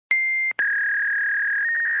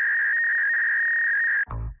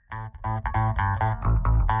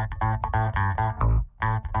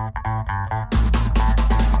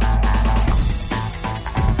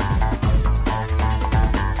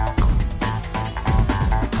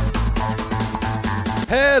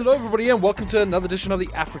Hello everybody and welcome to another edition of the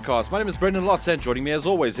Africast. My name is Brendan Lotz and joining me as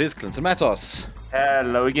always is Clinton Matos.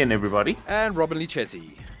 Hello again everybody. And Robin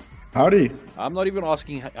Lichetti. Howdy. I'm not even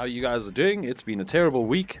asking how you guys are doing. It's been a terrible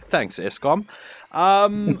week. Thanks, Escom.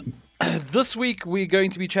 This week we're going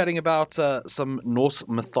to be chatting about some Norse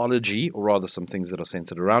mythology, or rather some things that are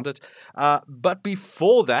centered around it. But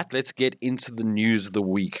before that, let's get into the news of the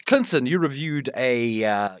week. Clinton, you reviewed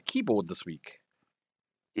a keyboard this week.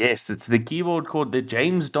 Yes, it's the keyboard called the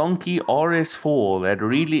James Donkey RS4. That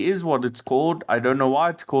really is what it's called. I don't know why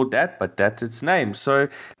it's called that, but that's its name. So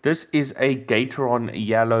this is a Gateron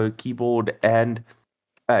yellow keyboard, and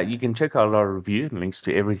you can check out our review and links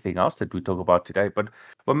to everything else that we talk about today. But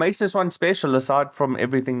what makes this one special, aside from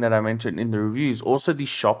everything that I mentioned in the review, is also the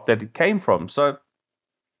shop that it came from. So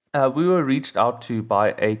we were reached out to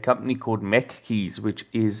by a company called Mech Keys, which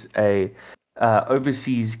is a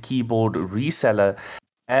overseas keyboard reseller.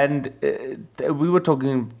 And we were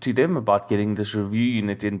talking to them about getting this review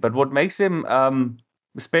unit in. But what makes them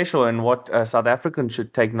special and what South Africans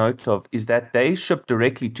should take note of is that they ship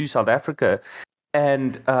directly to South Africa.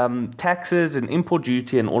 And taxes and import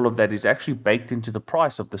duty and all of that is actually baked into the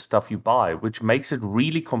price of the stuff you buy, which makes it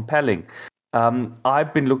really compelling.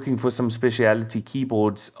 I've been looking for some specialty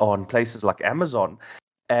keyboards on places like Amazon.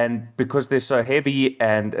 And because they're so heavy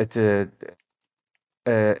and it's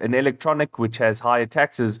an electronic which has higher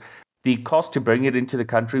taxes, the cost to bring it into the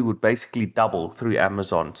country would basically double through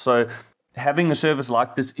Amazon. So having a service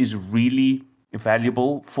like this is really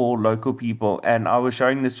valuable for local people. And I was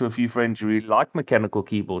showing this to a few friends who really like mechanical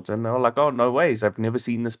keyboards, and they were like, oh, no ways, I've never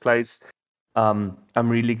seen this place. I'm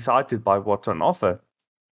really excited by what's on offer.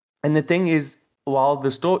 And the thing is, while the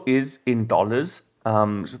store is in dollars,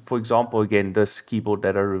 for example, again, this keyboard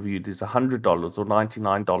that I reviewed is $100 or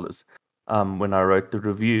 $99 when I wrote the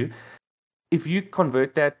review. If you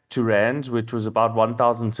convert that to rands, which was about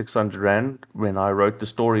 1,600 rand when I wrote the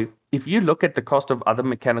story, if you look at the cost of other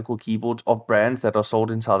mechanical keyboards of brands that are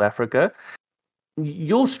sold in South Africa,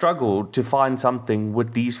 you'll struggle to find something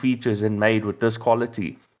with these features and made with this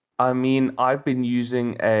quality. I mean, I've been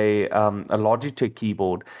using a Logitech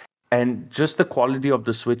keyboard, and just the quality of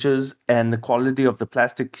the switches and the quality of the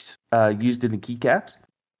plastics used in the keycaps,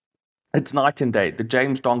 it's night and day. The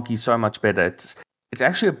James Donkey is so much better. It's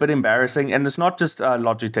actually a bit embarrassing, and it's not just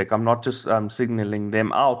Logitech. I'm not just signaling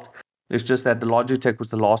them out. It's just that the Logitech was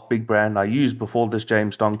the last big brand I used before this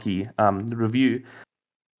James Donkey review.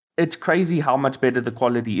 It's crazy how much better the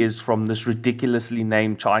quality is from this ridiculously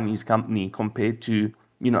named Chinese company compared to,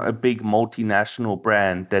 a big multinational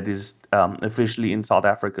brand that is officially in South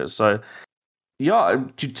Africa. So, yeah,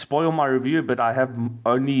 to spoil my review, but I have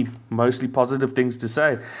only mostly positive things to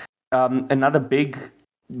say. Another big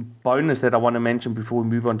bonus that I want to mention before we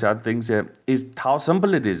move on to other things here is how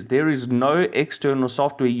simple it is. There is no external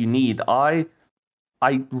software you need. I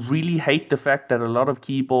really hate the fact that a lot of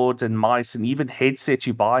keyboards and mice and even headsets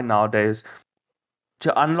you buy nowadays,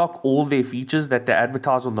 to unlock all their features that they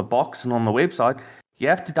advertise on the box and on the website, you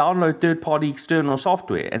have to download third-party external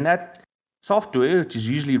software. And that software, which is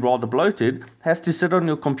usually rather bloated, has to sit on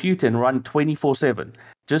your computer and run 24/7,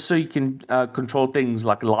 just so you can control things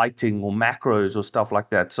like lighting or macros or stuff like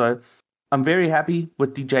that. So I'm very happy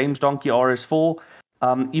with the James Donkey RS4.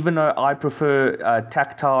 Even though I prefer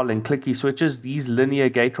tactile and clicky switches, these linear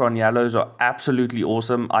Gateron yellows are absolutely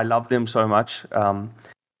awesome. I love them so much.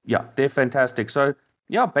 They're fantastic. So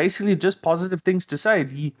yeah, basically just positive things to say.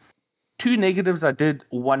 The two negatives I did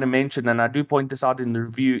want to mention, and I do point this out in the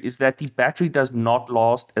review, is that the battery does not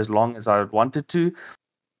last as long as I wanted to.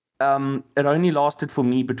 It only lasted for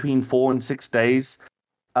me between 4 and 6 days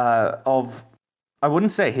of, I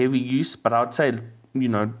wouldn't say heavy use, but I would say,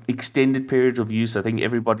 extended periods of use. I think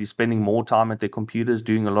everybody's spending more time at their computers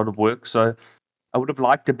doing a lot of work. So I would have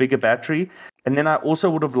liked a bigger battery. And then I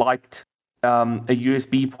also would have liked a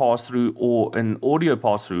USB pass-through or an audio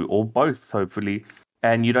pass-through, or both, hopefully.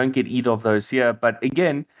 And you don't get either of those here. But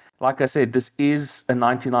again, like I said, this is a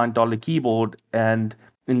 $99 keyboard, and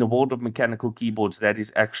in the world of mechanical keyboards, that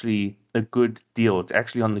is actually a good deal. It's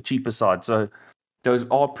actually on the cheaper side. So those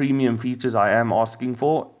are premium features I am asking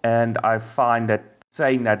for, and I find that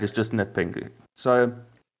saying that is just nitpicking. So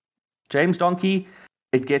James Donkey,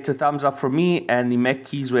 it gets a thumbs up from me, and the Mech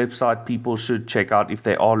Keys website people should check out if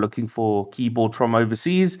they are looking for keyboards from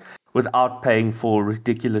overseas without paying for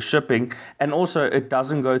ridiculous shipping. And also, it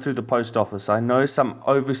doesn't go through the post office. I know some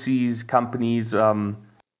overseas companies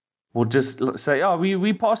will just say, oh,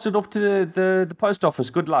 we passed it off to the post office,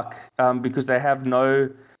 good luck, because they have no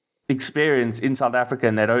experience in South Africa,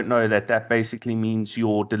 and they don't know that basically means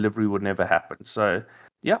your delivery would never happen. So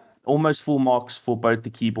yeah, almost full marks for both the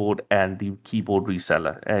keyboard and the keyboard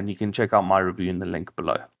reseller. And you can check out my review in the link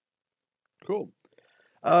below. Cool.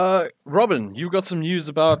 Robin, you've got some news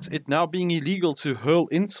about it now being illegal to hurl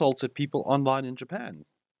insults at people online in Japan.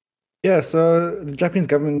 Yeah, so the Japanese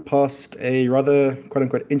government passed a rather quote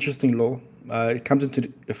unquote interesting law. It comes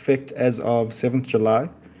into effect as of 7th July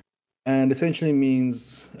and essentially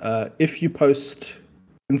means if you post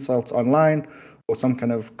insults online or some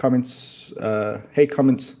kind of comments, hate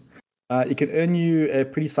comments, it can earn you a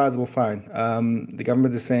pretty sizable fine. The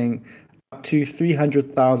government is saying up to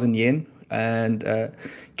 300,000 yen, and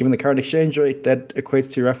given the current exchange rate, that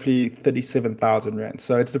equates to roughly 37,000 rand.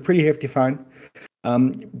 So it's a pretty hefty fine.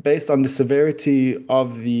 Based on the severity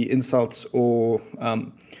of the insults or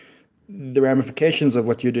the ramifications of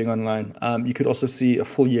what you're doing online, you could also see a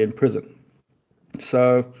full year in prison.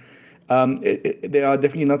 So they are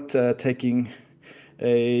definitely not taking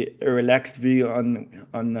a relaxed view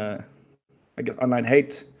on I guess online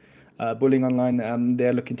hate, bullying online.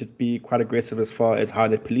 They're looking to be quite aggressive as far as how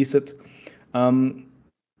they police it.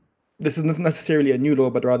 This is not necessarily a new law,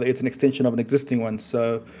 but rather it's an extension of an existing one.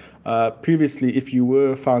 So previously, if you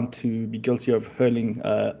were found to be guilty of hurling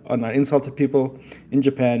online insults at people in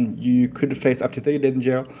Japan, you could face up to 30 days in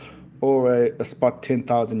jail or a spot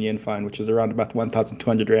 10,000 yen fine, which is around about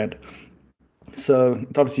 1,200 rand. So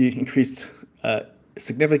it's obviously increased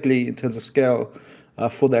significantly in terms of scale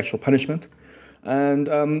for the actual punishment. And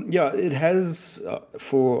it has,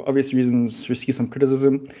 for obvious reasons, received some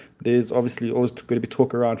criticism. There's obviously always going to be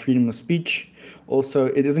talk around freedom of speech. Also,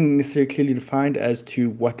 it isn't necessarily clearly defined as to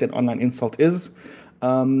what an online insult is.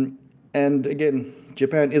 And again,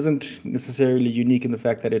 Japan isn't necessarily unique in the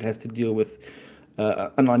fact that it has to deal with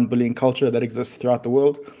online bullying culture that exists throughout the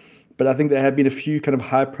world. But I think there have been a few kind of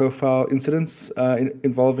high-profile incidents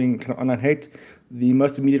involving kind of online hate. The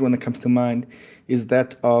most immediate one that comes to mind is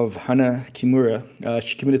that of Hana Kimura.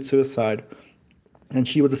 She committed suicide, and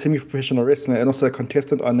she was a semi-professional wrestler and also a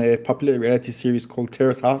contestant on a popular reality series called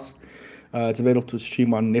Terrace House. It's available to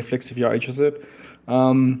stream on Netflix if you are interested.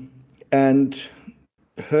 And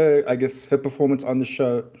her performance on the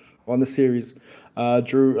show, on the series,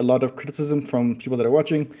 drew a lot of criticism from people that are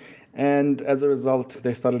watching. And as a result,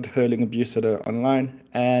 they started hurling abuse at her online.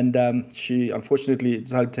 And she unfortunately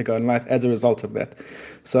decided to take her own life as a result of that.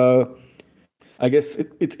 So I guess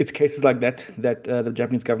it's cases like that the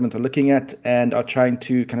Japanese government are looking at and are trying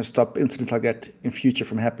to kind of stop incidents like that in future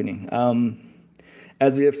from happening.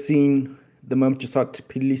 As we have seen, the moment you start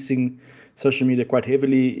policing social media quite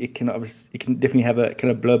heavily, it can definitely have a kind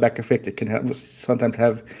of blowback effect. It can sometimes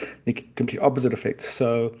have the complete opposite effect.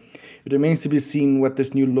 So it remains to be seen what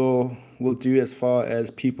this new law will do as far as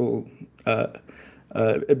people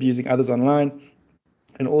abusing others online.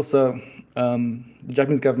 And also, the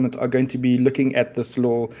Japanese government are going to be looking at this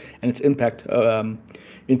law and its impact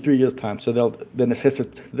in 3 years' time. So they'll then assess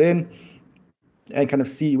it then and kind of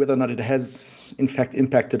see whether or not it has, in fact,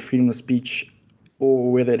 impacted freedom of speech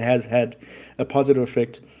or whether it has had a positive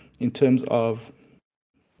effect in terms of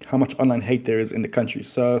how much online hate there is in the country.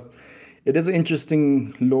 So it is an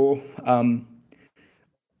interesting law.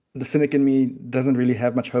 The cynic in me doesn't really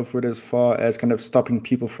have much hope for it as far as kind of stopping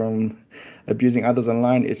people from abusing others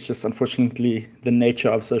online. It's just unfortunately the nature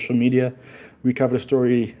of social media. We covered a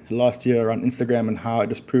story last year around Instagram and how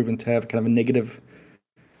it is proven to have kind of a negative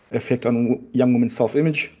effect on young women's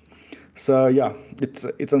self-image. So yeah, it's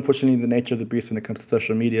unfortunately the nature of the beast when it comes to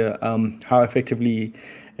social media. How effectively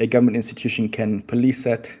a government institution can police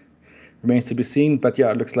that remains to be seen. But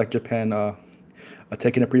yeah, it looks like Japan are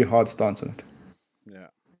taking a pretty hard stance on it. Yeah,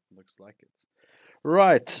 looks like it.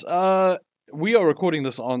 Right. We are recording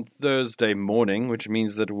this on Thursday morning, which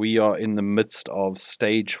means that we are in the midst of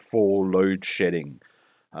stage 4 load shedding.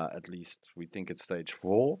 At least we think it's stage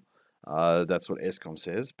 4. That's what Eskom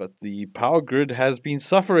says. But the power grid has been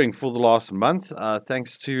suffering for the last month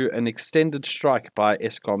thanks to an extended strike by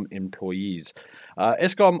Eskom employees.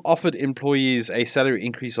 Eskom offered employees a salary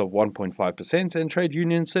increase of 1.5%, and trade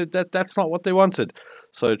unions said that that's not what they wanted.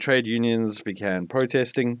 So trade unions began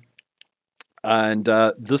protesting. And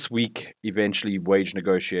this week, eventually, wage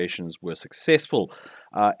negotiations were successful.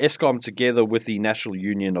 Eskom, together with the National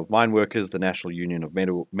Union of Mine Workers, the National Union of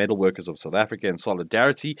Metal Workers of South Africa, and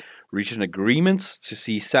Solidarity, reached an agreement to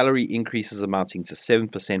see salary increases amounting to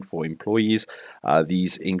 7% for employees.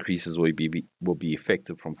 These increases will be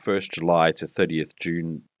effective from 1st July to 30th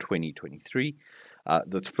June 2023.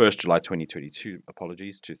 That's 1st July 2022,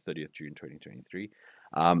 apologies, to 30th June 2023.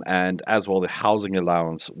 And as well, the housing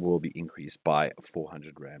allowance will be increased by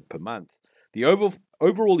 400 Rand per month. The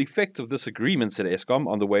overall effect of this agreement, said Eskom,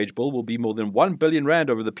 on the wage bill will be more than 1 billion rand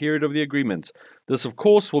over the period of the agreement. This, of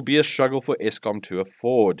course, will be a struggle for Eskom to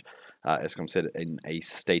afford, Eskom said in a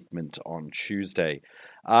statement on Tuesday.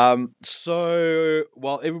 So,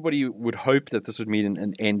 while everybody would hope that this would mean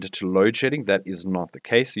an end to load shedding, that is not the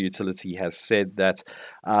case. The utility has said that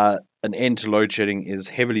an end to load shedding is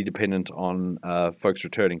heavily dependent on folks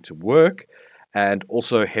returning to work, and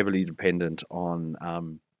also heavily dependent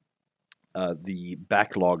on the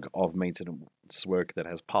backlog of maintenance work that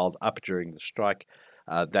has piled up during the strike.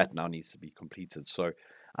 That now needs to be completed. So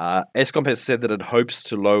Eskom has said that it hopes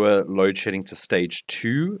to lower load shedding to stage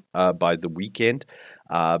 2 by the weekend,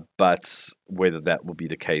 but whether that will be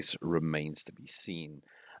the case remains to be seen.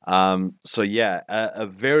 So yeah, a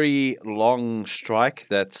very long strike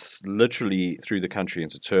that's literally threw the country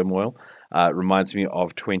into turmoil. Reminds me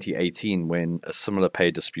of 2018 when a similar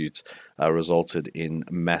pay dispute resulted in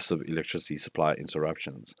massive electricity supply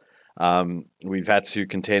interruptions. We've had to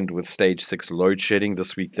contend with stage 6 load shedding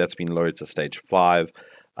this week. That's been lowered to stage 5.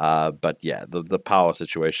 But yeah, the power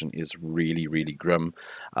situation is really, really grim.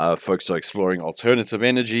 Folks are exploring alternative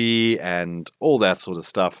energy and all that sort of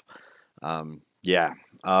stuff.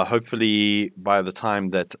 Hopefully by the time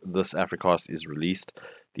that this Africast is released,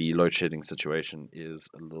 the load shedding situation is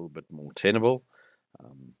a little bit more tenable.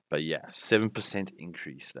 But yeah, 7%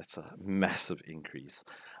 increase. That's a massive increase.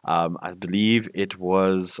 I believe it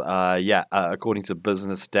was, according to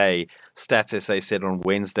Business Day, Stats SA said on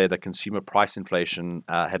Wednesday that consumer price inflation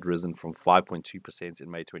had risen from 5.2% in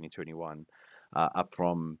May 2021, up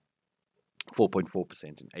from 4.4%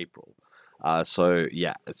 in April. So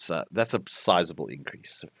yeah, that's a sizable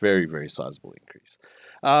increase, a very, very sizable increase.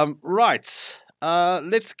 Right.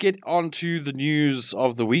 Let's get on to the news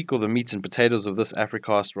of the week, or the meat and potatoes of this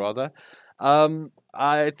Africast, rather.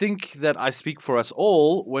 I think that I speak for us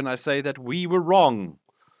all when I say that we were wrong.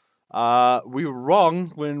 We were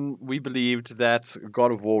wrong when we believed that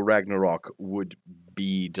God of War Ragnarok would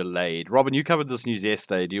be delayed. Robin, you covered this news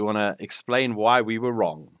yesterday. Do you want to explain why we were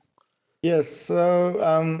wrong? Yes,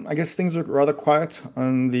 so I guess things are rather quiet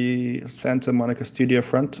on the Santa Monica studio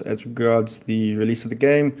front as regards the release of the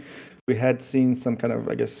game. We had seen some kind of,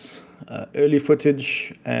 early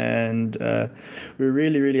footage, and we're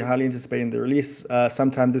really, really highly anticipating the release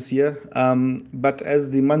sometime this year. But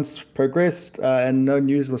as the months progressed and no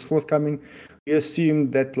news was forthcoming, we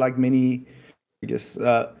assumed that, like many,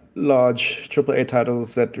 large AAA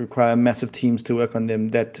titles that require massive teams to work on them,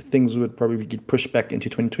 that things would probably get pushed back into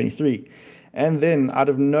 2023. And then, out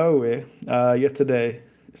of nowhere, yesterday,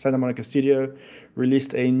 Santa Monica Studio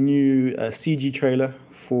released a new CG trailer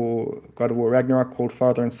for God of War Ragnarok called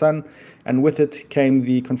Father and Son, and with it came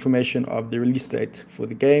the confirmation of the release date for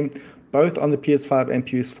the game, both on the PS5 and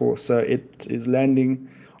PS4. So it is landing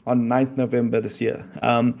on 9th November this year.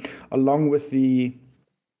 Along with the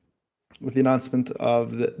announcement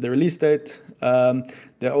of the release date,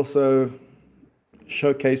 they also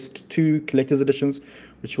showcased 2 collector's editions,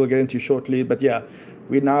 which we'll get into shortly. But yeah,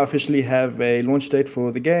 we now officially have a launch date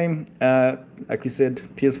for the game. Like we said,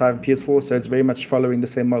 PS5 and PS4, so it's very much following the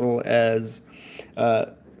same model as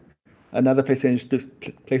another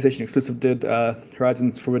PlayStation exclusive did,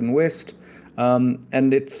 Horizon Forbidden West.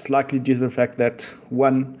 And it's likely due to the fact that,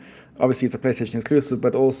 one, obviously it's a PlayStation exclusive,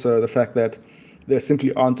 but also the fact that there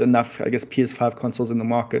simply aren't enough, PS5 consoles in the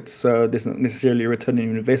market, so there's not necessarily a return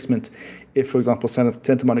on investment if, for example,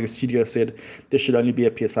 Santa Monica Studio said there should only be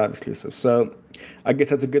a PS5 exclusive. So I guess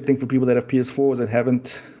that's a good thing for people that have PS4s and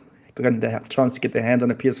haven't gotten the chance to get their hands on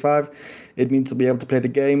a PS5. It means to be able to play the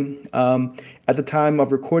game. At the time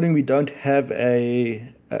of recording, we don't have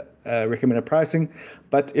a recommended pricing,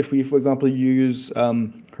 but if we, for example, use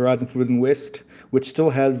Horizon Forbidden West, which still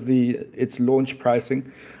has its launch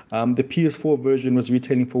pricing, the PS4 version was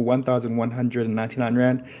retailing for 1,199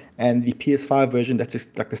 Rand, and the PS5 version, that's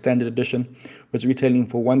just like the standard edition, was retailing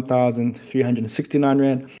for 1,369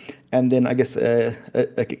 Rand. And then a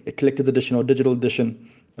collector's edition or digital edition,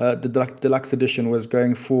 the deluxe edition, was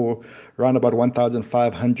going for around about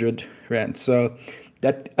 1,500 Rand. So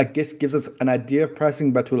that, I guess, gives us an idea of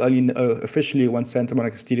pricing, but we'll only know officially once Santa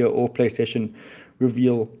Monica Studio or PlayStation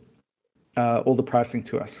reveal all the pricing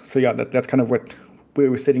to us. So yeah, that's kind of where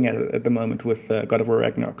we're sitting at the moment with God of War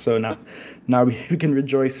Ragnarok. So now we can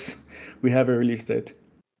rejoice. We have a release date.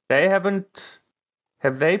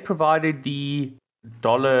 Have they provided the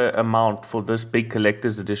dollar amount for this big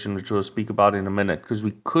collector's edition, which we'll speak about in a minute? Because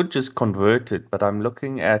we could just convert it, but I'm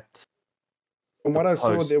looking at... From what I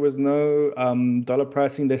saw, there was no dollar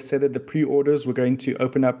pricing. They said that the pre-orders were going to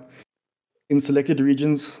open up in selected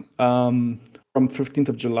regions from 15th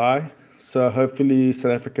of July. So hopefully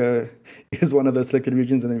South Africa is one of those selected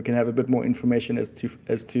regions, and then we can have a bit more information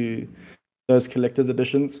as to those collector's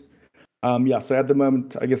editions. Yeah. So at the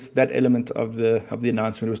moment, I guess that element of the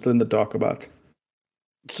announcement we're still in the dark about.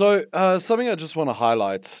 So, something I just want to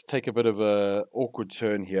highlight, take a bit of a awkward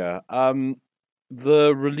turn here.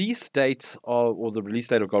 The release date or the release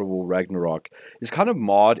date of God of War Ragnarok is kind of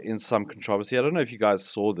marred in some controversy. I don't know if you guys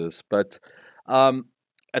saw this, but um,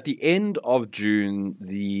 at the end of June,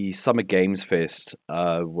 the Summer Games Fest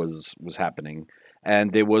was happening,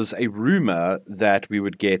 and there was a rumor that we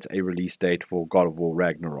would get a release date for God of War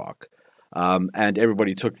Ragnarok. And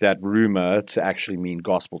everybody took that rumor to actually mean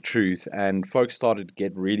gospel truth, and folks started to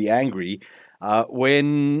get really angry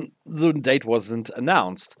when the date wasn't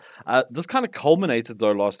announced. This kind of culminated,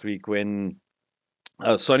 though, last week when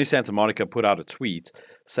Sony Santa Monica put out a tweet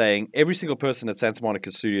saying every single person at Santa Monica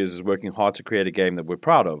Studios is working hard to create a game that we're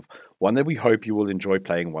proud of, one that we hope you will enjoy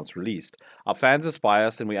playing once released. Our fans inspire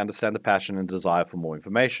us and we understand the passion and desire for more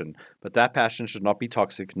information, but that passion should not be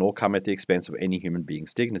toxic nor come at the expense of any human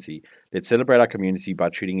being's dignity. Let's celebrate our community by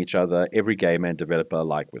treating each other, every gamer and developer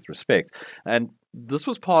alike, with respect. And this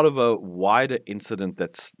was part of a wider incident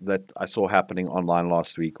that I saw happening online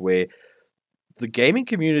last week where the gaming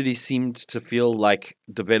community seemed to feel like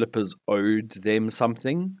developers owed them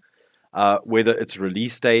something, whether it's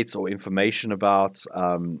release dates or information about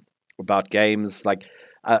games. Like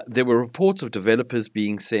there were reports of developers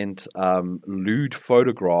being sent lewd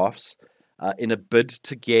photographs in a bid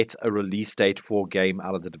to get a release date for a game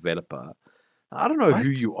out of the developer. I don't know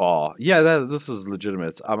who What? you are. Yeah, this is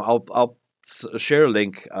legitimate. I'll share a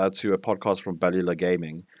link to a podcast from Balula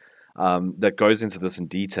Gaming that goes into this in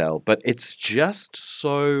detail, but it's just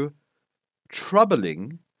so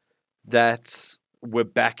troubling that we're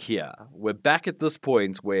back here. We're back at this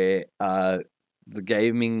point where the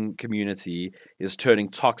gaming community is turning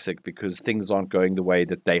toxic because things aren't going the way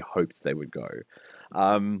that they hoped they would go.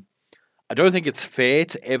 I don't think it's fair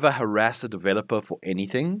to ever harass a developer for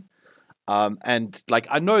anything. And like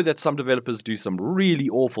I know that some developers do some really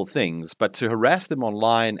awful things, but to harass them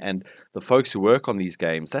online and the folks who work on these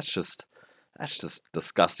games, that's just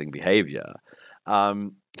disgusting behavior.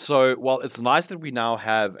 So while it's nice that we now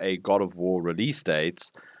have a God of War release date,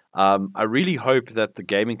 I really hope that the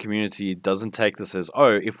gaming community doesn't take this as,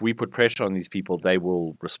 oh, if we put pressure on these people, they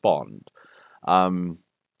will respond.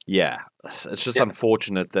 Yeah, it's just Yeah.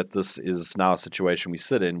 unfortunate that this is now a situation we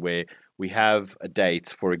sit in where we have a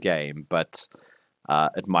date for a game, but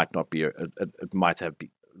it might not be. It might have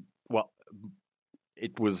been. Well,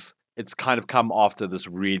 It's kind of come after this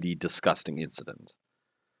really disgusting incident.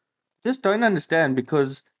 Just don't understand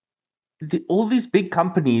because all these big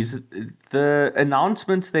companies, the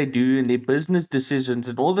announcements they do and their business decisions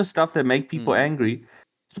and all the stuff that make people angry,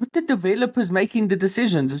 it's not the developers making the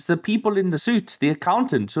decisions. It's the people in the suits, the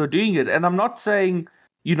accountants who are doing it. And I'm not saying,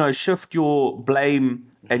 shift your blame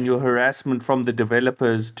and your harassment from the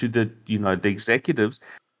developers to the executives.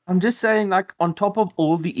 I'm just saying, like, on top of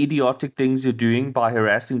all the idiotic things you're doing by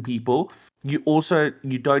harassing people, you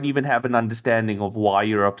don't even have an understanding of why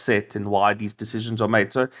you're upset and why these decisions are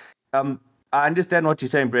made. So, I understand what you're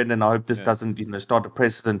saying, Brendan. I hope this doesn't, start a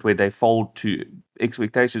precedent where they fold to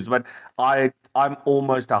expectations. But I'm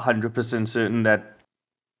almost 100% certain that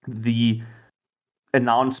the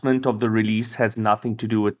announcement of the release has nothing to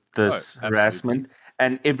do with this harassment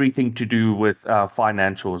and everything to do with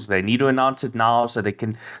financials. They need to announce it now so they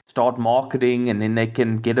can start marketing, and then they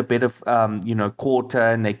can get a bit of quota,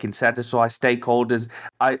 and they can satisfy stakeholders.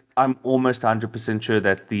 I'm almost 100% sure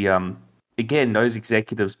that again, those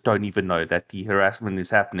executives don't even know that the harassment is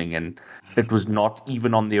happening, and it was not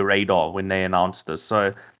even on their radar when they announced this.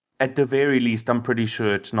 So at the very least, I'm pretty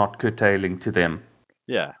sure it's not curtailing to them.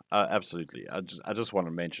 Yeah, absolutely. I just want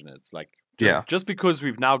to mention it. Like, Yeah. just because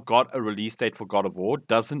we've now got a release date for God of War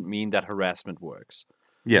doesn't mean that harassment works.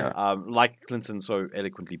 Yeah. Like Clinton so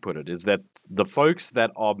eloquently put it, is that the folks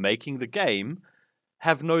that are making the game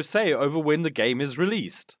have no say over when the game is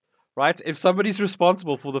released, right? If somebody's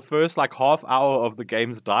responsible for the first like half hour of the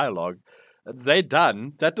game's dialogue, they're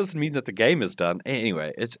done. That doesn't mean that the game is done.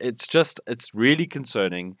 Anyway, it's really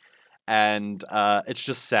concerning. And it's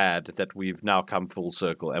just sad that we've now come full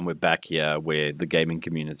circle and we're back here where the gaming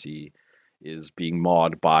community is being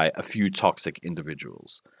marred by a few toxic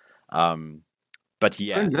individuals. But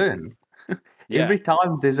yeah, Don't learn. yeah. Every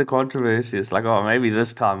time there's a controversy, it's like, oh, maybe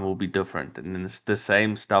this time will be different, and then it's the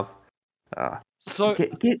same stuff. So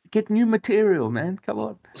Get new material, man. Come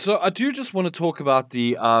on. I do just want to talk about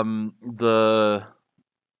the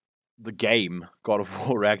the game God of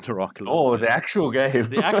War Ragnarok a little Oh, bit. the actual game.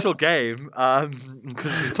 The actual game,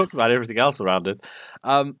 because we talked about everything else around it.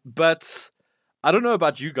 But I don't know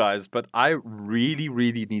about you guys, but I really,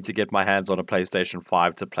 really need to get my hands on a PlayStation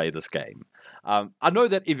 5 to play this game. I know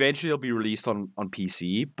that eventually it'll be released on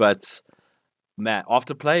PC, but man,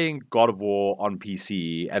 after playing God of War on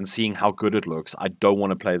PC and seeing how good it looks, I don't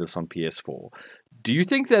want to play this on PS4. Do you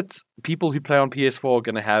think that people who play on PS4 are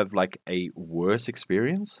going to have like a worse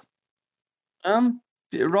experience?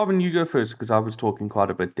 Robin, you go first because I was talking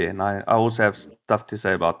quite a bit there, and I also have stuff to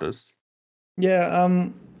say about this. Yeah,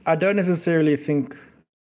 I don't necessarily think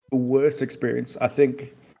a worse experience. I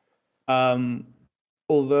think,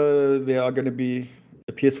 although there are going to be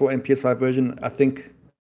a PS4 and PS5 version, I think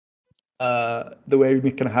the way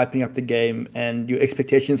we're kind of hyping up the game and your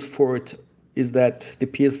expectations for it is that the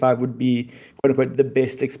PS5 would be quote unquote the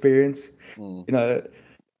best experience. You know,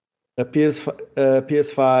 a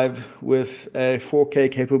PS5 with a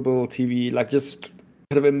 4K capable TV, like just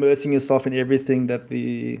kind of immersing yourself in everything that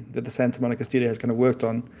the Santa Monica studio has kind of worked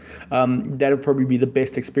on. That would probably be the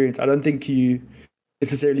best experience. I don't think you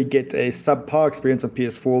necessarily get a subpar experience on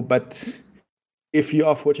PS4, but if you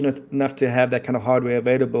are fortunate enough to have that kind of hardware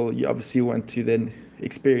available, you obviously want to then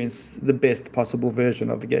experience the best possible version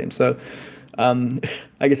of the game. So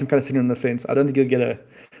I guess I'm kind of sitting on the fence. I don't think you'll get a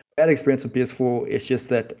bad experience on PS4. It's just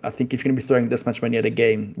that I think if you're going to be throwing this much money at a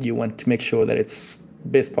game, you want to make sure that it's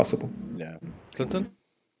best possible. Yeah. Clinton?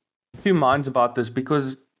 Few minds about this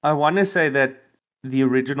because I want to say that the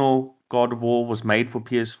original God of War was made for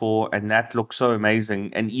PS4 and that looks so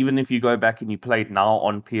amazing. And even if you go back and you play it now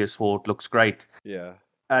on PS4, it looks great. Yeah.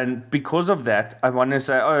 And because of that, I want to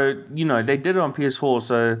say, they did it on PS4,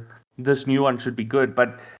 so this new one should be good.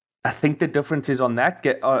 But I think the difference is on that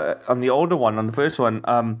on the older one, on the first one,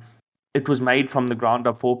 it was made from the ground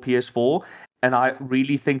up for PS4. And I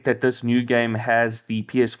really think that this new game has the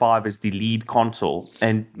PS5 as the lead console.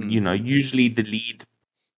 And, usually the lead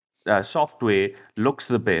software looks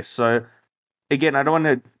the best. So, again, I don't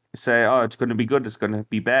want to say, it's going to be good, it's going to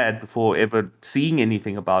be bad before ever seeing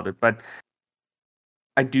anything about it. But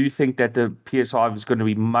I do think that the PS5 is going to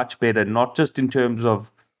be much better, not just in terms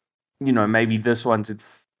of, maybe this one's at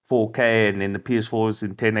 4K and then the PS4 is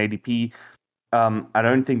in 1080p. I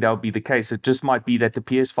don't think that would be the case. It just might be that the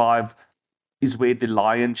PS5 is where the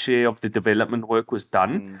lion's share of the development work was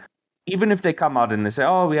done. Even if they come out and they say,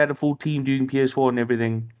 we had a full team doing PS4 and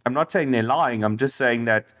everything, I'm not saying they're lying. I'm just saying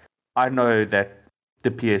that I know that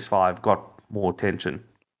the PS5 got more attention.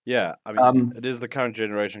 Yeah, I mean, it is the current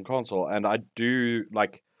generation console, and I do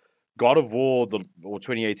like God of War, or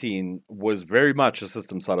 2018 was very much a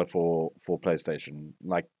system seller for PlayStation.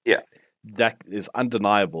 Like, yeah, that is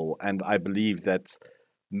undeniable, and I believe that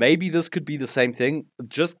maybe this could be the same thing.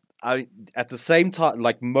 Just at the same time,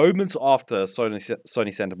 like moments after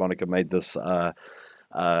Sony Santa Monica made this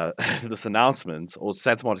this announcement, or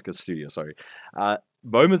Santa Monica Studio, sorry.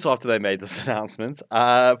 Moments after they made this announcement,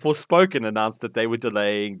 Forspoken announced that they were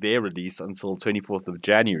delaying their release until 24th of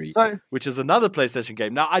January, which is another PlayStation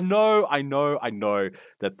game. Now, I know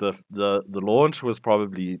that the launch was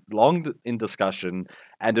probably long in discussion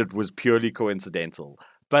and it was purely coincidental,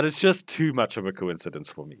 but it's just too much of a coincidence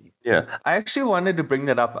for me. Yeah, I actually wanted to bring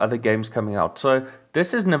that up, other games coming out. So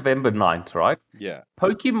this is November 9th, right? Yeah.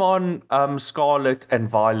 Pokemon Scarlet and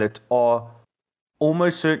Violet are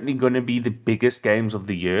almost certainly going to be the biggest games of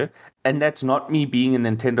the year. And that's not me being a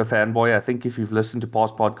Nintendo fanboy. I think if you've listened to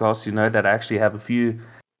past podcasts, you know that I actually have a few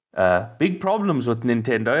big problems with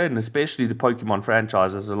Nintendo, and especially the Pokemon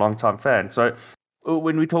franchise as a longtime fan. So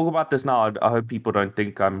when we talk about this now, I hope people don't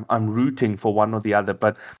think I'm rooting for one or the other,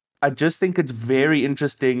 but I just think it's very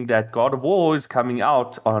interesting that God of War is coming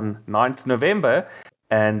out on 9th November,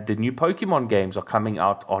 and the new Pokemon games are coming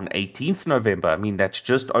out on 18th November. I mean, that's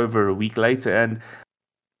just over a week later. And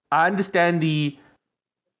I understand the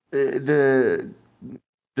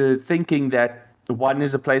thinking that one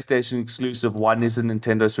is a PlayStation exclusive, one is a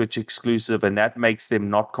Nintendo Switch exclusive, and that makes them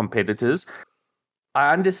not competitors.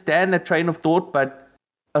 I understand that train of thought, but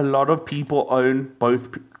a lot of people own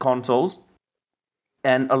both consoles,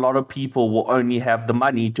 and a lot of people will only have the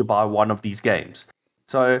money to buy one of these games.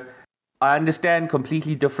 So I understand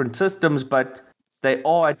completely different systems, but they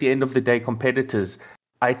are, at the end of the day, competitors.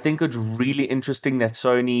 I think it's really interesting that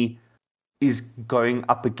Sony is going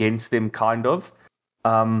up against them, kind of.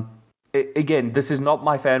 Again, this is not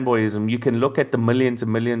my fanboyism. You can look at the millions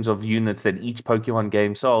and millions of units that each Pokemon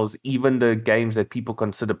game sells, even the games that people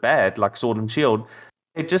consider bad, like Sword and Shield.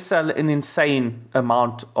 They just sell an insane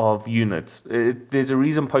amount of units. There's a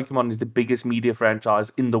reason Pokemon is the biggest media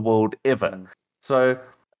franchise in the world ever. So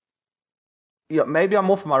Yeah, maybe I'm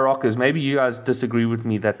off my rockers. Maybe you guys disagree with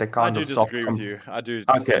me that they're kind of soft. I do Okay.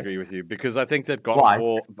 disagree with you because I think that God Why? of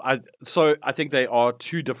War. I think they are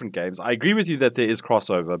two different games. I agree with you that there is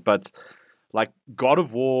crossover, but like God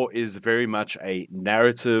of War is very much a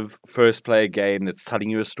narrative first player game that's telling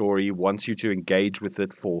you a story, wants you to engage with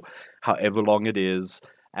it for however long it is,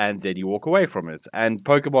 and then you walk away from it. And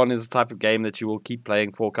Pokemon is the type of game that you will keep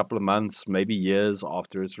playing for a couple of months, maybe years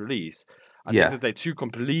after its release. I think Yeah. that they're two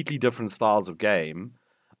completely different styles of game.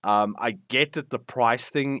 I get that the price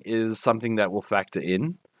thing is something that will factor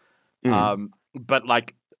in. But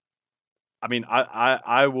like, I mean, I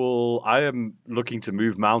am looking to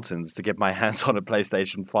move mountains to get my hands on a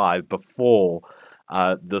PlayStation 5 before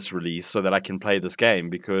this release so that I can play this game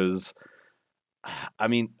because, I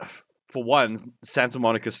mean, for one, Santa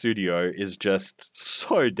Monica Studio is just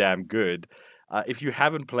so damn good. If you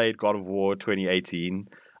haven't played God of War 2018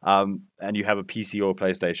 and you have a PC or a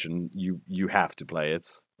PlayStation, you have to play it.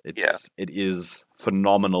 It is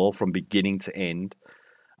phenomenal from beginning to end.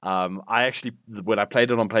 I actually, when I played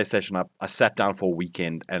it on PlayStation, I sat down for a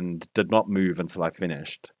weekend and did not move until I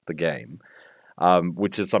finished the game,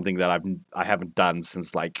 which is something that I haven't done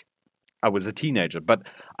since like I was a teenager. But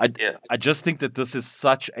I just think that this is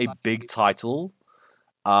such a big title,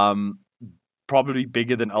 probably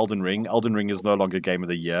bigger than Elden Ring. Elden Ring is no longer Game of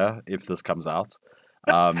the Year if this comes out.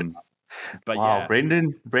 But wow, yeah,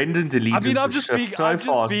 Brendan's allegiance I'm just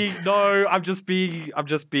being, I'm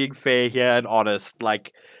just being fair here and honest.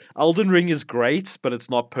 Like, Elden Ring is great, but it's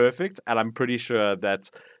not perfect, and I'm pretty sure that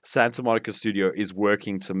Santa Monica Studio is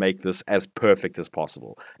working to make this as perfect as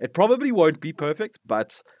possible. It probably won't be perfect,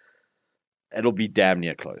 but it'll be damn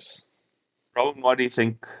near close. Robin, what do you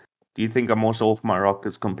think? Do you think I'm also off my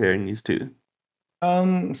rockers comparing these two?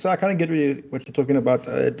 So I kind of get what you're talking about.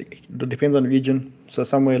 It depends on region. So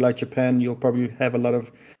somewhere like Japan, you'll probably have a lot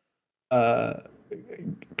of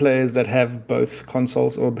players that have both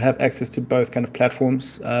consoles or have access to both kind of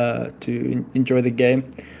platforms to enjoy the game.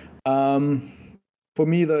 For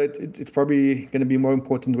me, though, it's probably going to be more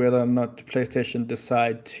important whether or not PlayStation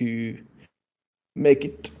decide to make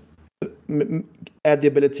it add the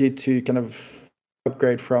ability to kind of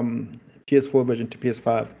upgrade from PS4 version to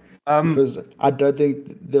PS5. Because I don't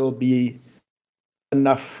think there will be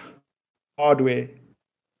enough hardware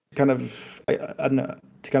to kind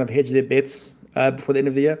of hedge their bets before the end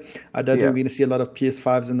of the year. I don't think we're going to see a lot of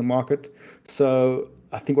PS5s in the market. So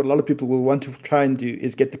I think what a lot of people will want to try and do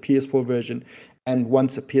is get the PS4 version, and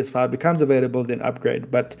once a PS5 becomes available, then upgrade.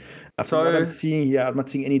 But from what I'm seeing here, I'm not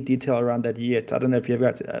seeing any detail around that yet. I don't know if you have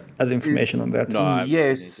got other information on that. No,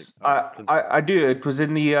 yes, I do. It was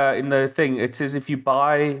in the thing. It says if you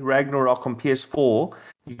buy Ragnarok on PS4,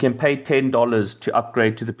 you can pay $10 to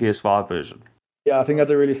upgrade to the PS5 version. Yeah, I think that's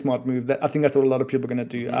a really smart move. I think that's what a lot of people are going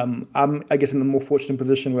to do. I'm, I guess, in the more fortunate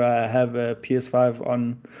position where I have a PS5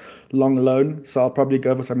 on long loan, so I'll probably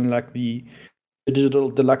go for something like the digital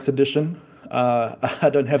deluxe edition. I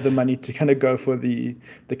don't have the money to kind of go for the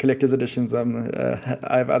collector's editions. I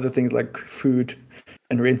have other things like food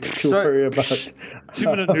and rent to worry about.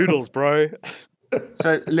 2-minute noodles, bro.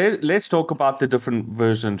 So let's talk about the different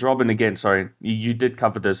versions. Robin, again, sorry, you did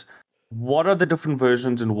cover this. What are the different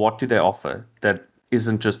versions and what do they offer that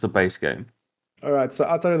isn't just the base game? All right, so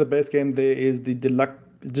outside of the base game, there is the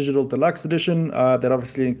digital deluxe edition that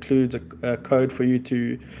obviously includes a code for you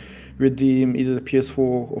to redeem either the PS4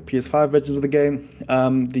 or PS5 versions of the game.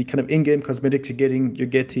 The kind of in-game cosmetics you're getting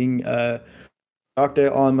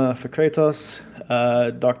Darkdale armor for Kratos,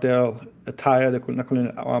 Darkdale attire, they're not calling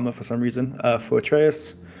it armor for some reason, for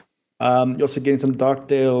Atreus. You're also getting some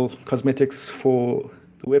Darkdale cosmetics for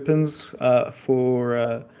the weapons,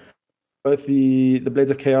 for both the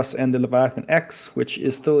Blades of Chaos and the Leviathan Axe, which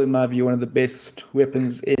is still, in my view, one of the best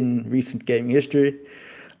weapons in recent gaming history.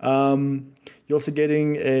 You're also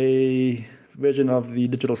getting a version of the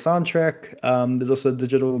digital soundtrack. There's also a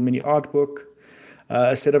digital mini art book,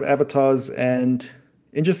 a set of avatars, and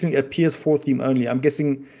interestingly, a PS4 theme only. I'm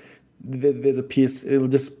guessing there's a PS. It'll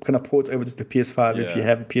just kind of port over to the PS5 if you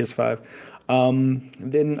have a PS5.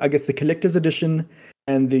 Then I guess the collector's edition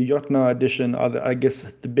and the Jotnar edition are,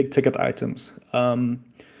 the big ticket items.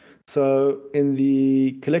 So in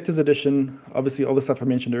the collector's edition, obviously all the stuff I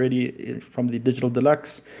mentioned already from the digital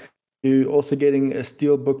deluxe. You're also getting a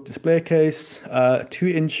steelbook display case,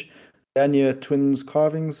 2-inch Dania twins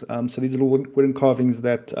carvings. So these are little wooden carvings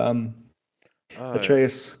that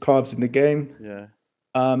Atreus carves in the game. Yeah.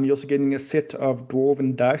 You're also getting a set of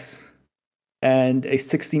dwarven dice. and a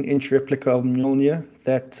 16-inch replica of Mjolnir.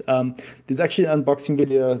 That there's actually an unboxing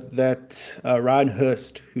video that Ryan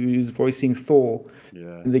Hurst, who's voicing Thor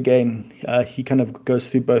in the game, he kind of goes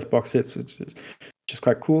through both box sets, which is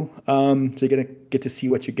quite cool. So you're gonna get to see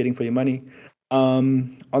what you're getting for your money.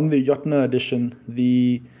 On the Jotner edition,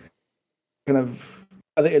 the kind of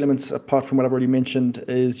other elements apart from what I've already mentioned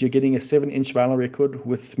is you're getting a 7-inch vinyl record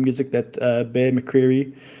with music that Bear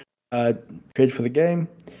McCreary created for the game.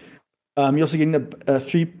 You're also getting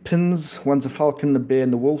 3 pins. One's a falcon, a bear,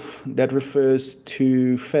 and the wolf. That refers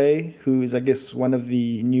to Faye, who is, I guess, one of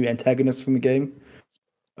the new antagonists from the game.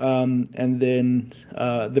 And then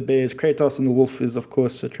the bear is Kratos, and the wolf is, of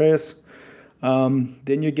course, Atreus.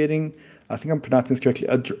 Then you're getting, I think I'm pronouncing this correctly,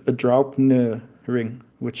 a Draupner ring,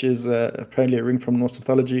 which is apparently a ring from Norse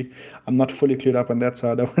mythology. I'm not fully clued up on that,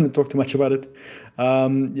 so I don't want to talk too much about it.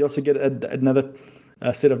 You also get another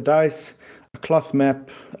set of dice, a cloth map,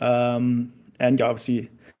 and obviously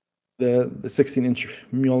the 16-inch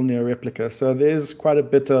Mjolnir replica. So there's quite a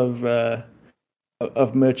bit of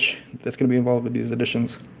merch that's going to be involved with these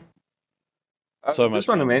editions. So much. I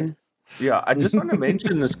just want to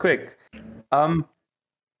mention this quick.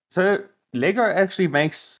 So Lego actually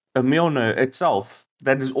makes a Mjolnir itself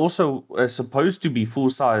that is also supposed to be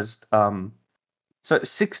full-sized. So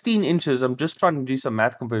 16 inches, I'm just trying to do some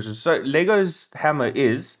math conversions. So Lego's hammer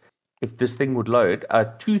is, if this thing would load,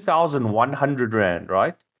 2,100 Rand,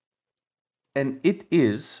 right? And it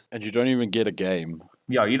is... And you don't even get a game.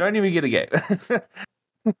 Yeah, you don't even get a game.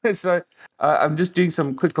 So I'm just doing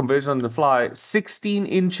some quick conversion on the fly. 16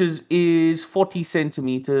 inches is 40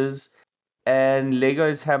 centimeters, and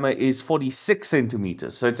Lego's hammer is 46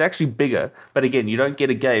 centimeters. So it's actually bigger. But again, you don't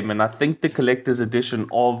get a game, and I think the collector's edition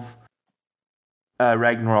of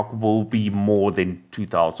Ragnarok will be more than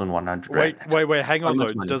 2,100 Rand. Wait, hang on though.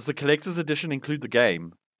 Does the collector's edition include the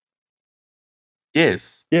game?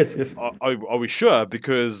 Yes. Are we sure?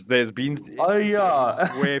 Because there's been instances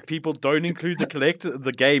where people don't include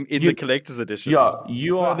the game in the collector's edition.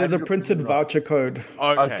 So there's a printed voucher code.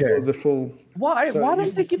 Okay. For the full. Why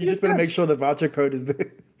don't they give you just want to make sure the voucher code is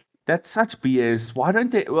there. That's such BS. Why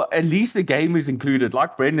don't they? Well, at least the game is included.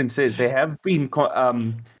 Like Brendan says, there have been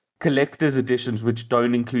collector's editions which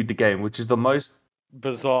don't include the game, which is the most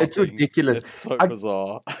bizarre. It's ridiculous. It's so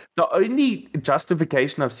bizarre. The only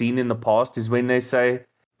justification I've seen in the past is when they say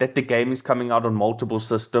that the game is coming out on multiple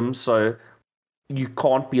systems, so you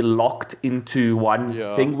can't be locked into one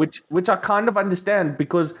thing, which I kind of understand,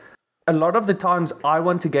 because a lot of the times I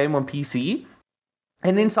want a game on PC,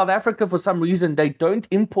 and in South Africa, for some reason, they don't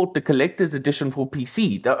import the collector's edition for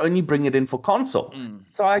PC. They only bring it in for console.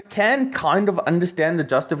 So I can kind of understand the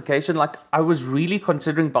justification. Like, I was really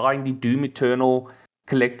considering buying the Doom Eternal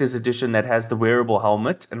collector's edition that has the wearable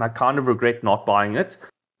helmet, and I kind of regret not buying it.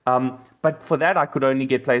 But for that, I could only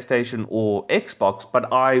get PlayStation or Xbox,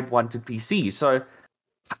 but I wanted PC. So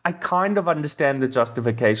I kind of understand the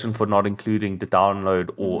justification for not including the download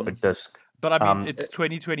or a disc. But I mean, it's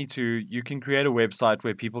 2022. You can create a website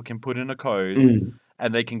where people can put in a code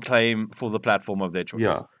and they can claim for the platform of their choice.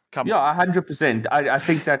 Yeah. 100%. I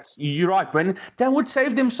think you're right, Brendan. That would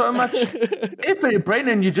save them so much.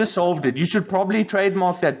 Brendan, you just solved it. You should probably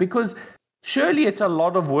trademark that, because surely it's a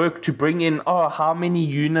lot of work to bring in, how many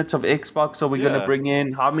units of Xbox are we going to bring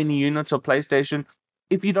in? How many units of PlayStation?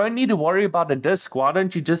 If you don't need to worry about a disc, why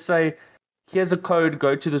don't you just say, here's a code,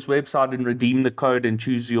 go to this website and redeem the code and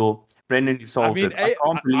choose your... Brendan, you solved it. I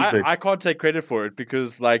can't believe it. I can't take credit for it,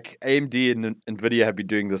 because like AMD and NVIDIA have been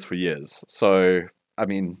doing this for years. So, I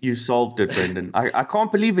mean... You solved it, Brendan. I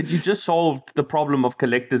can't believe it. You just solved the problem of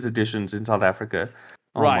collector's editions in South Africa.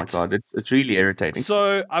 Oh my God, it's really irritating.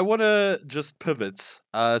 So I want to just pivot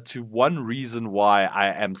to one reason why I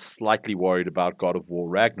am slightly worried about God of War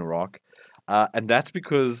Ragnarok. And that's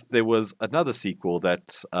because there was another sequel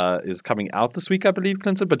that is coming out this week, I believe,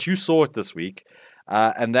 Clinton, but you saw it this week.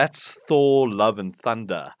 And that's Thor: Love and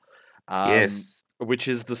Thunder. Yes. Which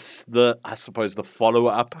is I suppose the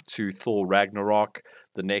follow-up to Thor Ragnarok,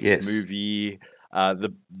 the next movie,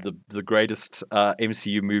 the greatest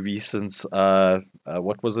MCU movie since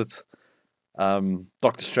what was it?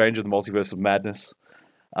 Doctor Strange and the Multiverse of Madness.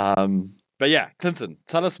 But yeah, Clinton,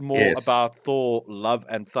 tell us more about Thor: Love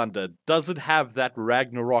and Thunder. Does it have that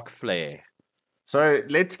Ragnarok flair? So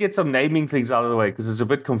let's get some naming things out of the way, because it's a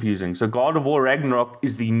bit confusing. So God of War Ragnarok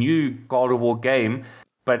is the new God of War game,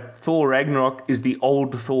 but Thor Ragnarok is the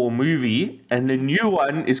old Thor movie, and the new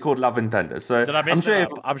one is called Love and Thunder. So did I mess it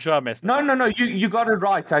up? I'm sure I messed it up. No, you got it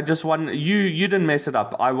right. I just want you didn't mess it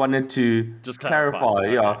up. I wanted to just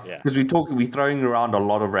clarify, because we're throwing around a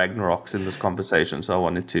lot of Ragnaroks in this conversation, so I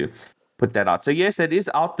wanted to put that out. So yes, that is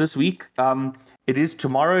out this week. It is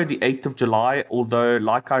tomorrow, the 8th of July, although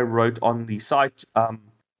like I wrote on the site,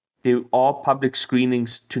 there are public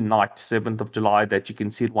screenings tonight, 7th of July, that you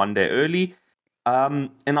can see it one day early.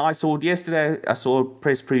 And I saw it yesterday. I saw a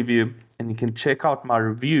press preview, and you can check out my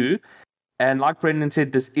review. And like Brendan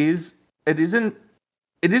said, it is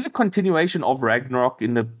a continuation of Ragnarok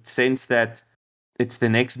in the sense that it's the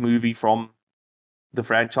next movie from the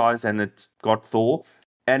franchise, and it's got Thor.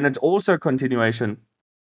 And it's also a continuation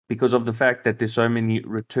because of the fact that there's so many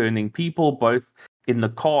returning people, both in the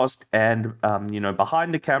cast and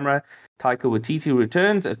behind the camera. Taika Waititi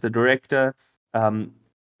returns as the director.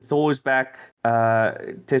 Thor is back.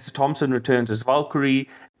 Tessa Thompson returns as Valkyrie,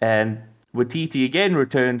 and Waititi again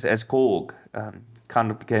returns as Korg.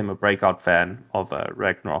 Kind of became a breakout fan of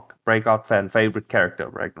Ragnarok. Breakout fan, favorite character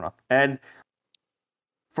of Ragnarok. And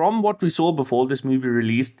from what we saw before this movie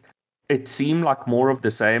released, it seemed like more of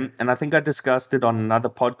the same. And I think I discussed it on another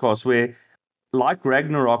podcast where, like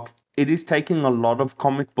Ragnarok, it is taking a lot of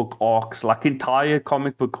comic book arcs, like entire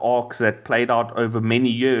comic book arcs that played out over many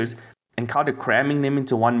years, and kind of cramming them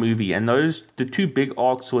into one movie. And the two big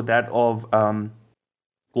arcs were that of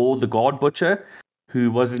Gore the God Butcher, who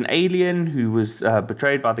was an alien who was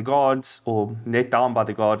betrayed by the gods or let down by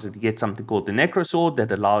the gods to get something called the Necrosword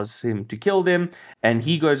that allows him to kill them. And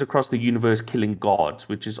he goes across the universe killing gods,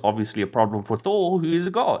 which is obviously a problem for Thor, who is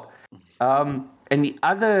a god. And the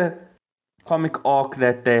other comic arc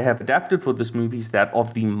that they have adapted for this movie is that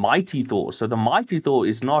of the Mighty Thor. So the Mighty Thor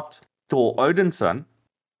is not Thor Odin's son.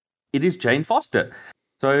 It is Jane Foster.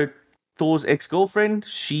 So Thor's ex-girlfriend,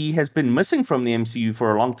 she has been missing from the MCU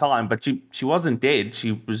for a long time, but she wasn't dead.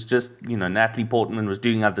 She was just, Natalie Portman was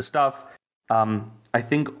doing other stuff. I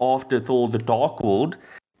think after Thor The Dark World,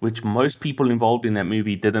 which most people involved in that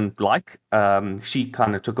movie didn't like, she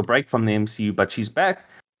kind of took a break from the MCU, but she's back,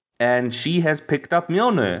 and she has picked up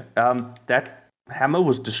Mjolnir. That hammer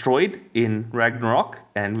was destroyed in Ragnarok,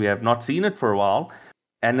 and we have not seen it for a while.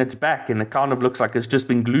 And it's back, and it kind of looks like it's just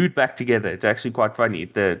been glued back together. It's actually quite funny,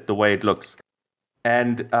 the way it looks.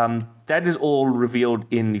 And that is all revealed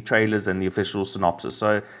in the trailers and the official synopsis.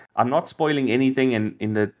 So I'm not spoiling anything, and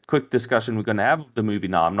in the quick discussion we're going to have of the movie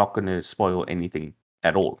now, I'm not going to spoil anything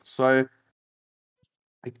at all. So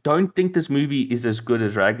I don't think this movie is as good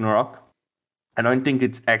as Ragnarok. I don't think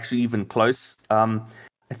it's actually even close. I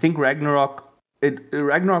think Ragnarok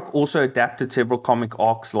also adapted several comic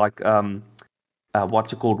arcs like...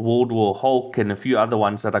 World War Hulk and a few other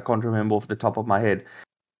ones that I can't remember off the top of my head.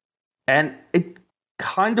 And it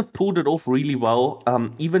kind of pulled it off really well.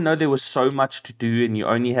 Even though there was so much to do and you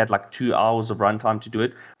only had like 2 hours of runtime to do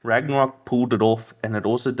it, Ragnarok pulled it off, and it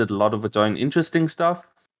also did a lot of its own interesting stuff.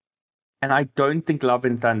 And I don't think Love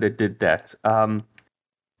and Thunder did that.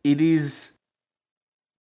 It is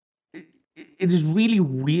really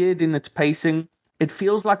weird in its pacing. It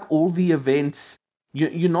feels like all the events...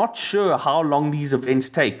 You're not sure how long these events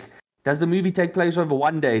take. Does the movie take place over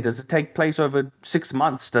one day? Does it take place over 6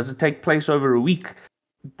 months? Does it take place over a week?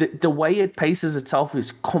 The way it paces itself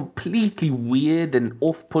is completely weird and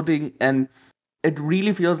off-putting, and it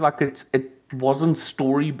really feels like it wasn't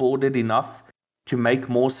storyboarded enough to make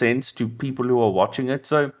more sense to people who are watching it.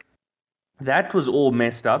 So that was all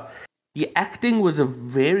messed up. The acting was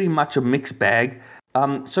very much a mixed bag.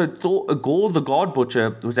 So Gore the God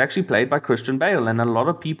Butcher was actually played by Christian Bale, and a lot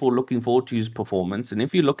of people are looking forward to his performance. And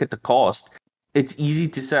if you look at the cast, it's easy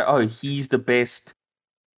to say, oh, he's the best.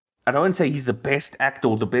 I don't want to say he's the best actor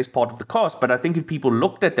or the best part of the cast, but I think if people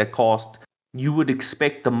looked at that cast, you would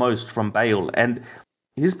expect the most from Bale. And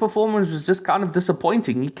his performance was just kind of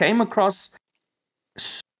disappointing. He came across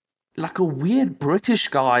like a weird British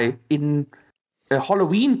guy in a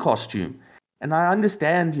Halloween costume. And I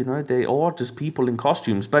understand, they are just people in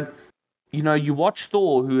costumes. But, you watch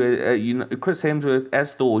Thor, who, Chris Hemsworth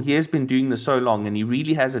as Thor, he has been doing this so long, and he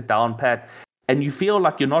really has it down pat. And you feel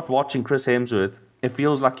like you're not watching Chris Hemsworth. It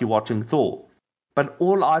feels like you're watching Thor. But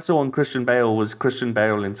all I saw on Christian Bale was Christian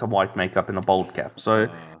Bale in some white makeup and a bald cap. So,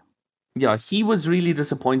 yeah, he was really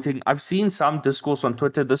disappointing. I've seen some discourse on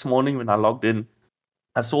Twitter this morning when I logged in.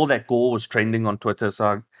 I saw that Gore was trending on Twitter,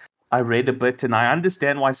 so I read a bit, and I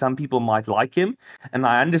understand why some people might like him, and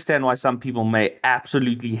I understand why some people may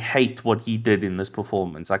absolutely hate what he did in this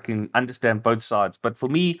performance. I can understand both sides, but for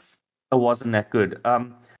me, it wasn't that good.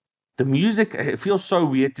 The music, it feels so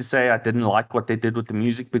weird to say I didn't like what they did with the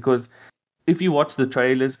music, because if you watch the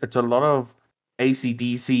trailers, it's a lot of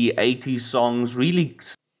AC/DC, 80s songs, really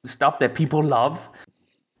stuff that people love,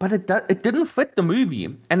 but it didn't fit the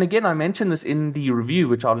movie. And again, I mentioned this in the review,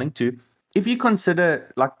 which I'll link to. If you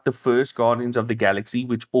consider like the first Guardians of the Galaxy,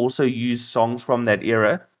 which also used songs from that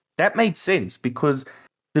era, that made sense because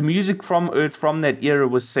the music from Earth from that era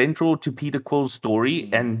was central to Peter Quill's story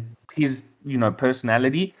and his,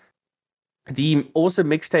 personality. The awesome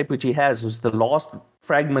mixtape which he has is the last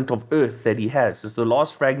fragment of Earth that he has. It's the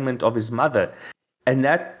last fragment of his mother. And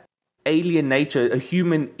that alien nature, a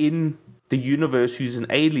human in the universe who's an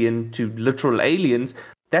alien to literal aliens,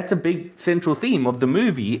 that's a big central theme of the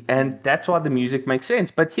movie, and that's why the music makes sense.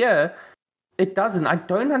 But here, it doesn't. I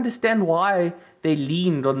don't understand why they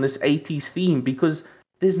leaned on this 80s theme, because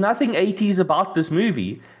there's nothing 80s about this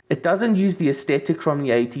movie. It doesn't use the aesthetic from the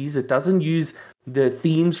 80s. It doesn't use the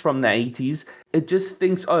themes from the 80s. It just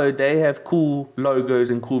thinks, oh, they have cool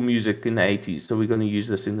logos and cool music in the 80s, so we're going to use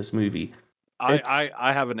this in this movie. I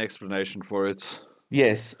have an explanation for it.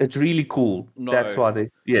 Yes, it's really cool. No. That's why they...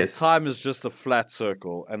 Yes. Time is just a flat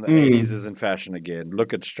circle, and the 80s is in fashion again.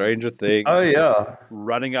 Look at Stranger Things. Oh, yeah.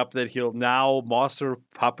 Running up that hill. Now, Master of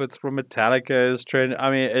Puppets from Metallica is trending. I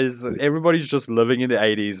mean, everybody's just living in the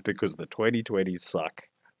 80s because the 2020s suck.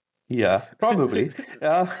 Yeah, probably.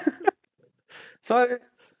 So,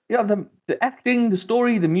 yeah, the acting, the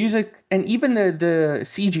story, the music, and even the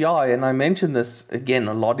CGI, and I mentioned this again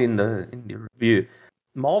a lot in the review.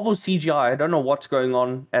 Marvel CGI, I don't know what's going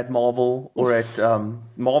on at Marvel or at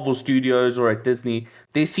Marvel Studios or at Disney.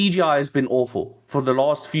 Their CGI has been awful for the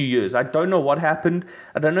last few years. I don't know what happened.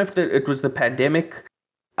 I don't know if it was the pandemic.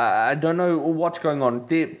 I don't know what's going on.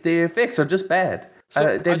 The effects are just bad.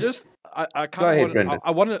 So I kind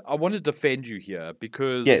of want to defend you here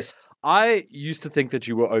because yes. I used to think that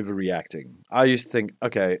you were overreacting. I used to think,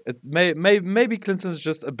 okay, maybe Clinton's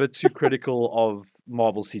just a bit too critical of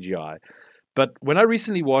Marvel CGI. But when I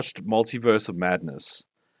recently watched Multiverse of Madness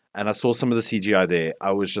and I saw some of the CGI there,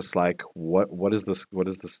 I was just like, what is this? What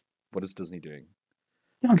is this? What is Disney doing?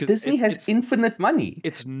 No, Disney has infinite money.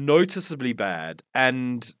 It's noticeably bad.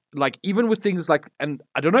 And like, even with things like, and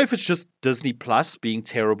I don't know if it's just Disney Plus being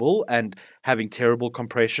terrible and having terrible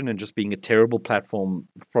compression and just being a terrible platform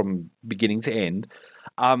from beginning to end.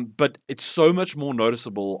 But it's so much more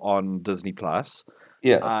noticeable on Disney Plus.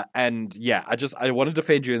 Yeah. I want to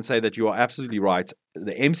defend you and say that you are absolutely right.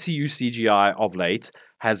 The MCU CGI of late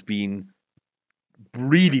has been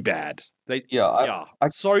really bad.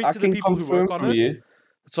 Sorry to the people who work on it.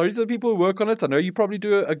 Sorry to the people who work on it. I know you probably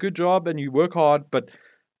do a good job and you work hard, but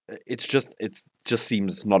it just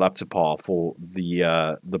seems not up to par for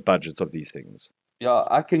the budgets of these things. Yeah,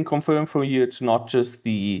 I can confirm for you it's not just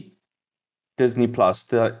the Disney Plus.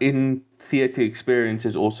 The in-theater experience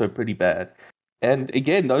is also pretty bad. And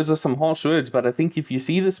again, those are some harsh words, but I think if you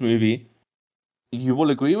see this movie, you will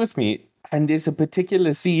agree with me. And there's a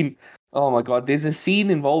particular scene, oh my God, there's a scene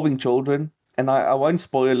involving children, and I won't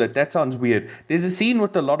spoil it. That sounds weird. There's a scene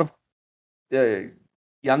with a lot of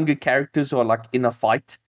younger characters who are like in a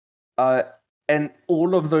fight, and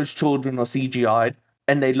all of those children are CGI'd,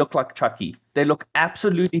 and they look like Chucky. They look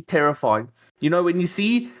absolutely terrifying. You know, when you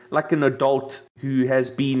see like an adult who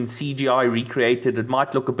has been CGI recreated, it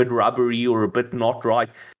might look a bit rubbery or a bit not right,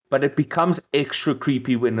 but it becomes extra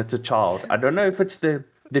creepy when it's a child. I don't know if it's the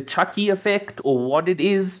Chucky effect or what it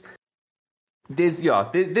is. There's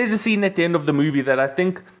a scene at the end of the movie that I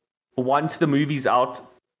think once the movie's out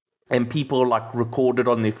and people like record it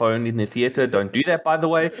on their phone in the theater, don't do that, by the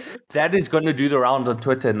way, that is going to do the rounds on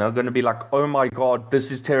Twitter, and they're going to be like, oh my God,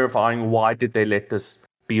 this is terrifying. Why did they let this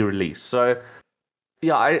be released? So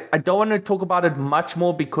yeah, I don't want to talk about it much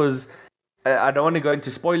more because I don't want to go into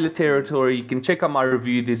spoiler territory. You can check out my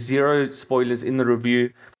review. There's 0 spoilers in the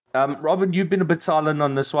review. Robin, you've been a bit silent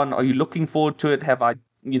on this one. Are you looking forward to it? Have I,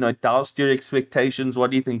 doused your expectations? What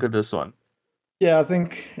do you think of this one? Yeah, I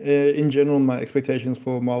think in general, my expectations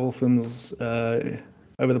for Marvel films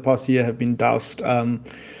over the past year have been doused.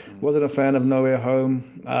 Wasn't a fan of No Way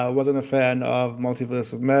Home. Wasn't a fan of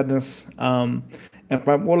Multiverse of Madness. And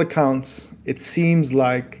by all accounts, it seems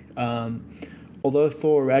like although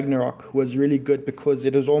Thor Ragnarok was really good because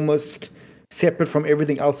it was almost separate from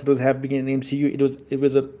everything else that was happening in the MCU, it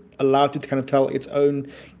was allowed to kind of tell its own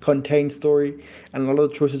contained story, and a lot of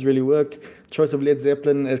the choices really worked. Choice of Led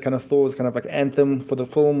Zeppelin as kind of Thor's kind of like anthem for the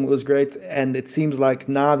film was great, and it seems like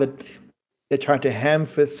now that they're trying to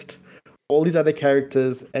ham-fist all these other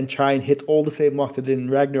characters and try and hit all the same marks that in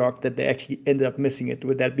Ragnarok, that they actually ended up missing it.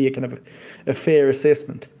 Would that be a kind of a fair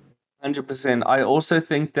assessment? 100%. I also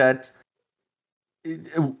think that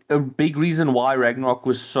a big reason why Ragnarok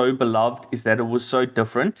was so beloved is that it was so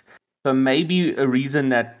different. So maybe a reason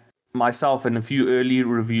that myself and a few early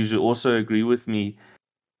reviews will also agree with me.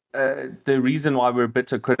 The reason why we're a bit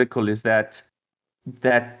so critical is that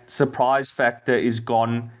surprise factor is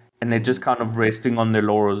gone And they're just kind of resting on their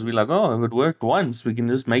laurels. We're like, oh, if it worked once, we can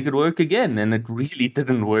just make it work again. And it really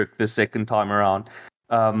didn't work the second time around.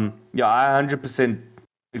 I 100%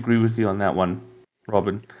 agree with you on that one,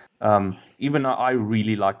 Robin. Even though I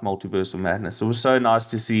really like Multiverse of Madness. It was so nice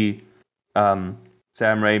to see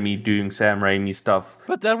Sam Raimi doing Sam Raimi stuff.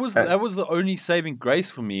 But that was the only saving grace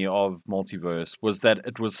for me of Multiverse, was that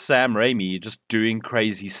it was Sam Raimi just doing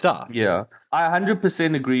crazy stuff. Yeah. I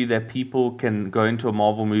 100% agree that people can go into a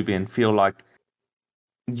Marvel movie and feel like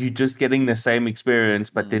you're just getting the same experience,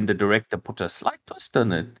 but then the director put a slight twist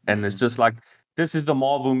on it. And it's just like, this is the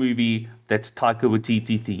Marvel movie that's Taika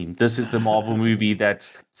Waititi themed. This is the Marvel movie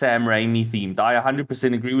that's Sam Raimi themed. I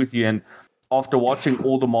 100% agree with you. And after watching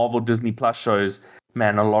all the Marvel Disney Plus shows,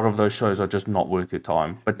 man, a lot of those shows are just not worth your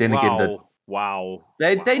time. But then again, they're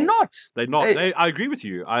not. I agree with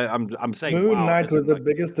you. I'm saying Moon Knight was the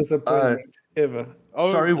biggest disappointment ever.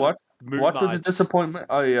 Oh, sorry, what? What was a disappointment?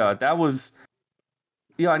 Oh yeah, that was.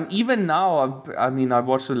 Yeah, and even now, I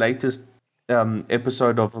watched the latest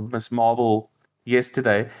episode of Miss Marvel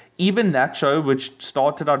yesterday. Even that show, which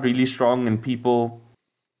started out really strong, and people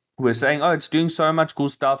were saying, oh, it's doing so much cool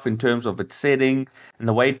stuff in terms of its setting and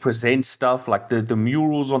the way it presents stuff, like the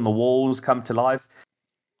murals on the walls come to life.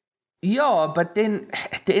 Yeah, but then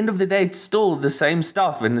at the end of the day, it's still the same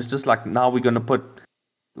stuff, and it's just like, now we're going to put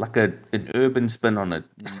like an urban spin on it.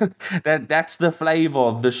 That's the flavor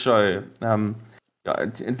of the show.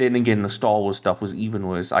 And then again, the Star Wars stuff was even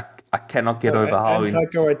worse. I cannot get over how...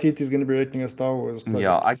 Taika Waititi is going to be writing a Star Wars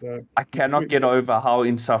project. I cannot get over how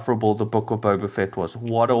insufferable the Book of Boba Fett was.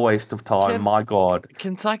 What a waste of time, my God.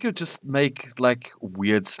 Can Taika just make, like,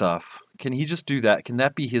 weird stuff? Can he just do that? Can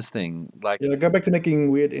that be his thing? Like, go back to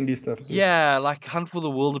making weird indie stuff. Yeah, like Hunt for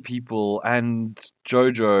the Wilder People and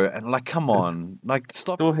JoJo, and like, come on, like,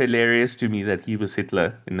 stop. So hilarious to me that he was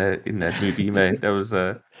Hitler in that movie, mate. That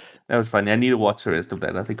was funny. I need to watch the rest of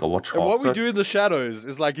that. I think I'll watch half. And what we do in the shadows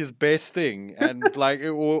is like his best thing, and like,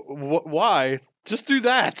 why? Just do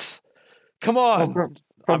that. Come on. Well,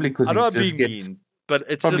 probably because I know I'm being mean, but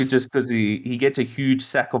it's probably just because he gets a huge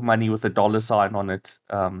sack of money with a $sign on it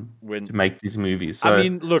to make these movies. So, I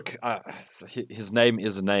mean, look, his name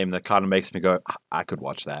is a name that kind of makes me go, I could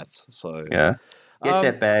watch that. So yeah, get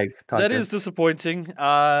that bag. That is disappointing,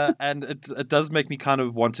 and it does make me kind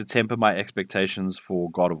of want to temper my expectations for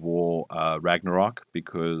God of War Ragnarok,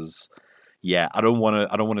 because I don't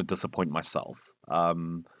want to disappoint myself.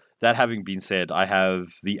 That having been said, I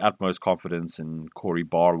have the utmost confidence in Cory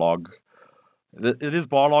Barlog. It is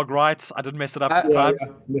Barlog, right? I didn't mess it up this time.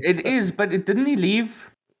 Yeah. It is, but didn't he leave?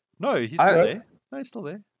 No, he's still there. No, he's still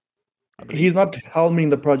there. He's not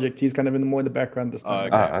helming the project. He's kind of more in the background this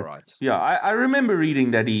time. Okay, right. Yeah, I remember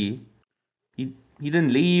reading that he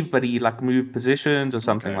didn't leave, but he like moved positions or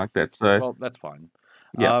something like that. So well, that's fine.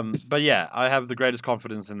 Yeah. But yeah, I have the greatest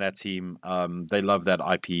confidence in that team. They love that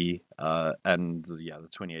IP, and the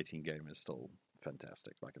 2018 game is still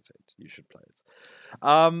fantastic. Like I said, you should play it.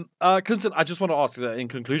 Clinton, I just want to ask, in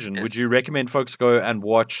conclusion, would you recommend folks go and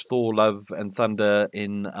watch Thor: Love and Thunder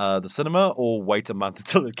in the cinema, or wait a month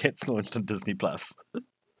until it gets launched on Disney Plus? I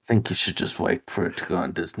think you should just wait for it to go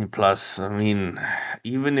on Disney Plus. I mean,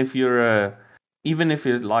 even if you're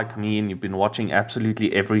like me and you've been watching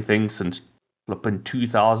absolutely everything since flipping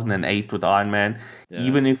 2008 with Iron Man,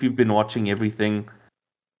 even if you've been watching everything,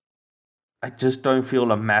 I just don't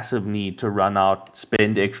feel a massive need to run out,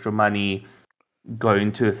 spend extra money, go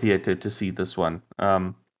into a theater to see this one.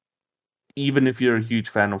 Even if you're a huge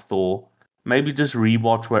fan of Thor, maybe just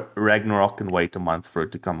rewatch Ragnarok and wait a month for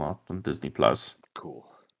it to come out on Disney Plus. Cool.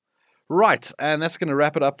 Right, and that's going to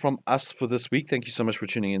wrap it up from us for this week. Thank you so much for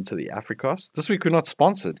tuning into the Africast. This week we're not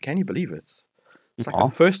sponsored. Can you believe it? It's like the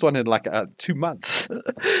first one in like 2 months.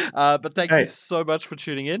 But thank you so much for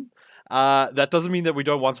tuning in. That doesn't mean that we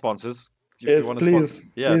don't want sponsors. Yes, please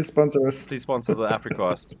sponsor us. Please sponsor the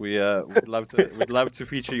Africast. We'd love to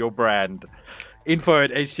feature your brand.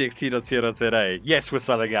 info@htxt.co.za. Yes, we're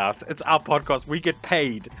selling out. It's our podcast. We get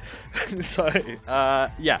paid. So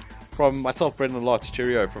from myself, Brendan Lott,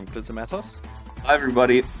 cheerio. From Clinton Matos. Hi,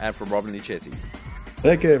 everybody. And from Robin Lichetti.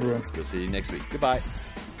 Thank you, everyone. We'll see you next week. Goodbye.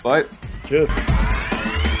 Bye. Cheers.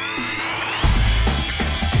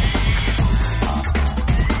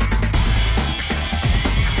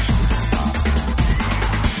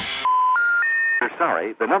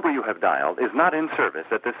 Sorry, the number you have dialed is not in service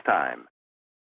at this time.